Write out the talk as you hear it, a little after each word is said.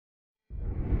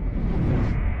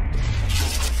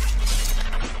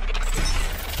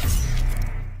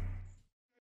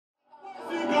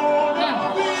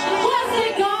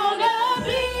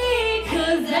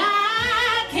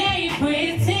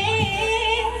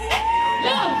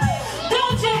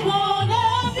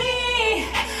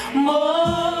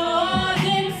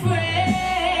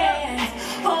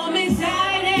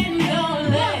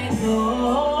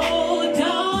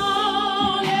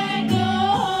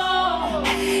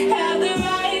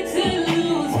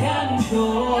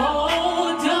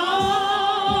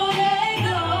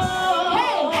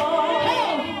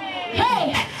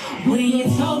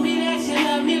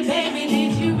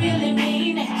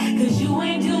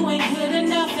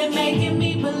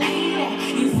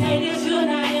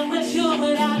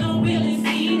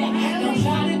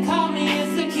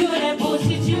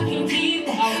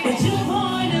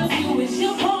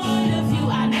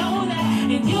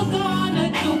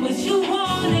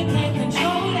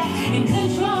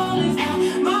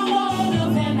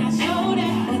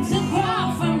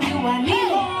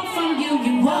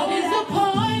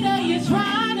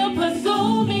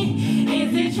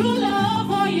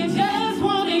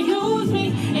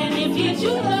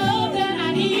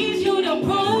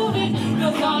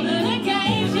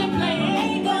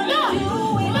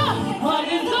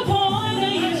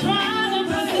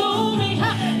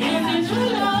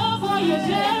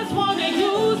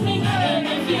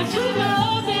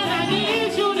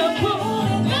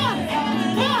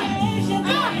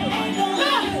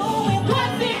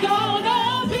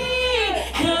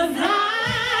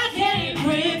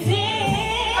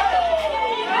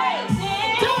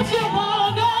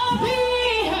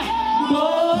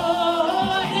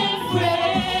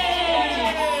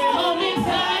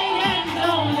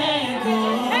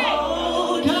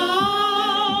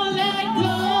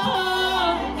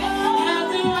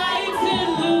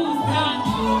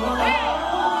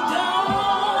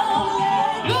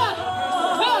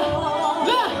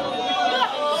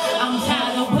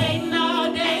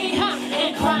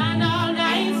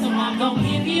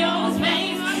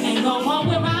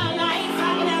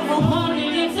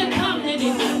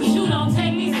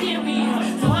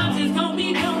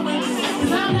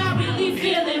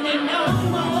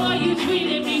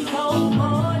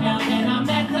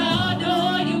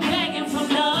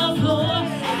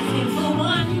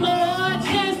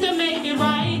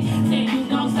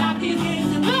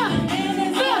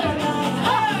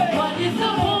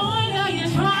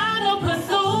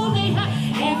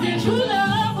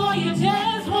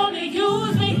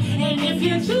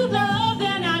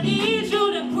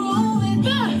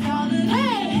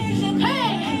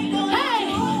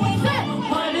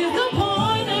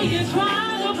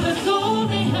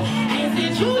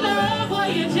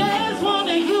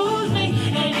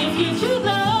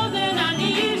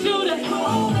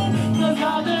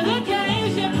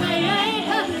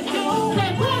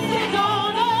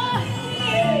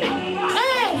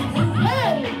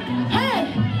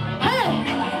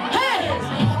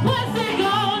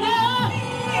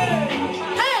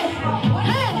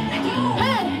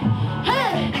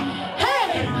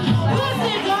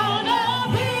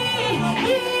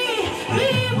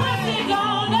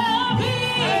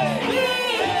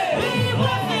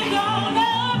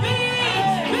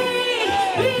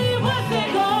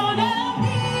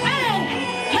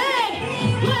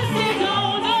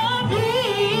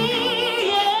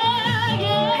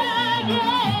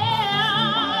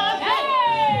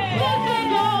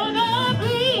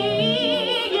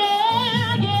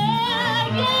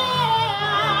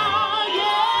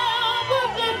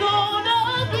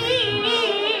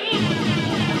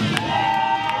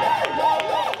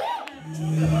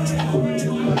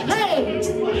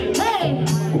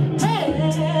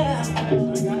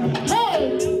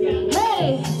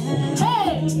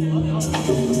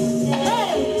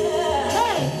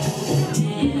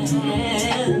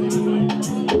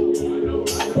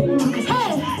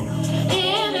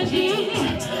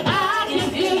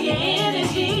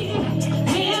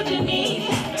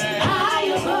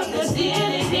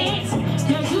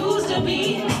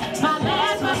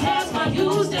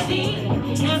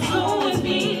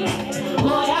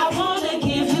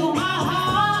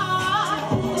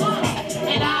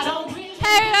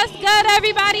What's good,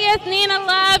 everybody? It's Nina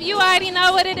Love. You already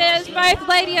know what it is. First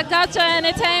Lady of Ghetto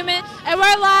Entertainment. And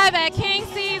we're live at King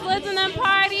C's listening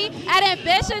party at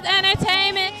Ambitious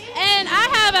Entertainment. And I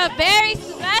have a very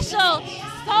special,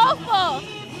 soulful,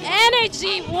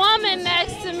 energy woman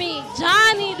next to me,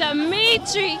 Johni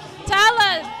Demeatri. Tell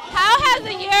us, how has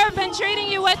the year been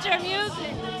treating you with your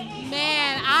music?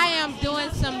 Man, I am doing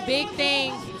some big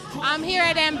things. I'm here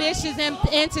at Ambitious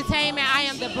Entertainment. I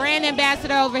am the brand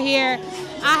ambassador over here.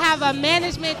 I have a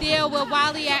management deal with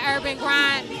Wally at Urban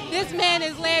Grind. This man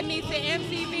has led me to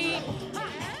MTV.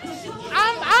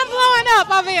 I'm blowing up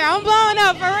over here. I'm blowing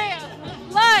up for real.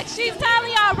 Look, she's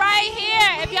telling y'all right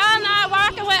here, if y'all not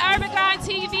working with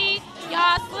UrbanGrindTV,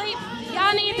 y'all sleep.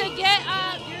 Y'all need to get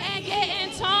up and get in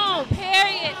tune,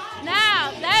 period.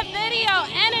 Now, that video,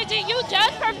 Energy, you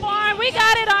just performed. We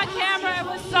got it on camera. It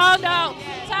was so dope.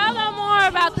 Tell them more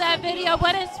about that video.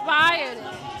 What inspired it?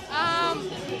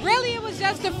 Really, it was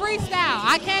just a freestyle.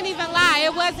 I can't even lie.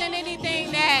 It wasn't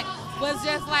anything that was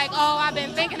just like, oh, I've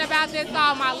been thinking about this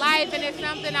all my life and it's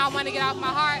something I want to get off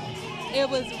my heart. It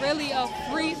was really a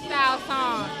freestyle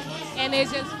song, and it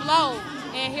just flowed.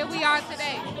 And here we are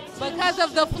today because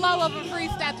of the flow of a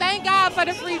freestyle. Thank God for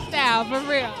the freestyle, for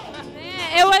real.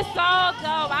 Man, it was so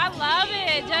dope. I love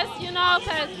it. Just, you know,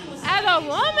 because as a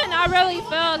woman, I really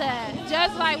feel that.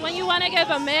 Just like when you want to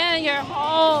give a man your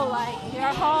whole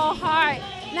heart.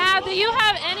 Now, do you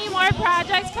have any more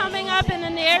projects coming up in the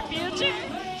near future?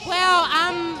 Well,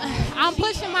 I'm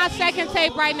pushing my second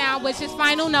tape right now, which is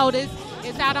Final Notice.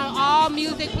 It's out on all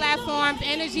music platforms.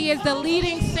 Energy is the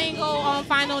leading single on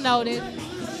Final Notice.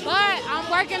 But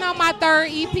I'm working on my third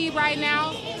EP right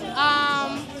now.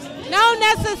 No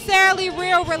necessarily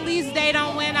real release date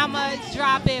on when I'm going to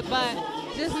drop it, but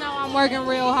just know I'm working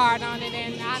real hard on it,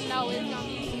 and I know it's going to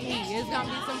be some heat. It's going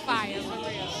to be some fire, for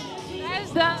real.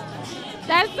 That's dope.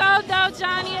 That's so dope,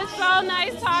 Johni. It's so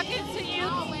nice talking to you.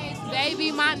 Always,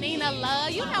 baby, my Nina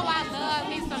Love. You know I love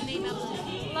me some Nina Love.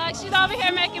 Look, she's over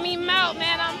here making me melt,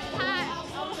 man. I'm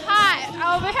hot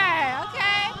over here,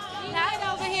 okay?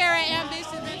 Now, over here at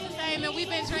Ambitious Entertainment, we've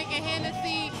been drinking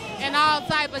Hennessy and all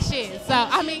type of shit. So,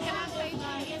 I mean, can I say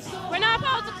we're not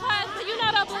supposed to cuss, but you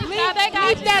know the bleep leave, they got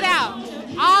leave that out.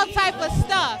 All type of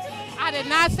stuff. I did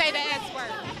not say the S word.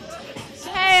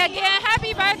 Hey, again,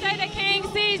 happy birthday to King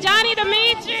C, Johni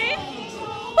Demeatri.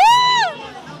 Woo!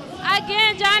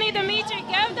 Again, Johni Demeatri,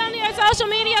 give them your social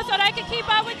media so they can keep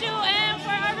up with you and for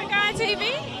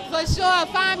UrbanGrindTV. For sure,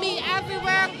 find me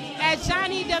everywhere at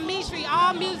Johni Demeatri,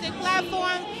 all music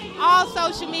platforms, all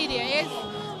social media. It's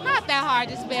not that hard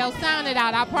to spell. Sound it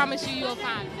out. I promise you, you'll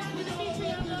find it.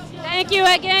 Thank you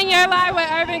again. You're live with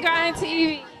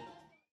UrbanGrindTV.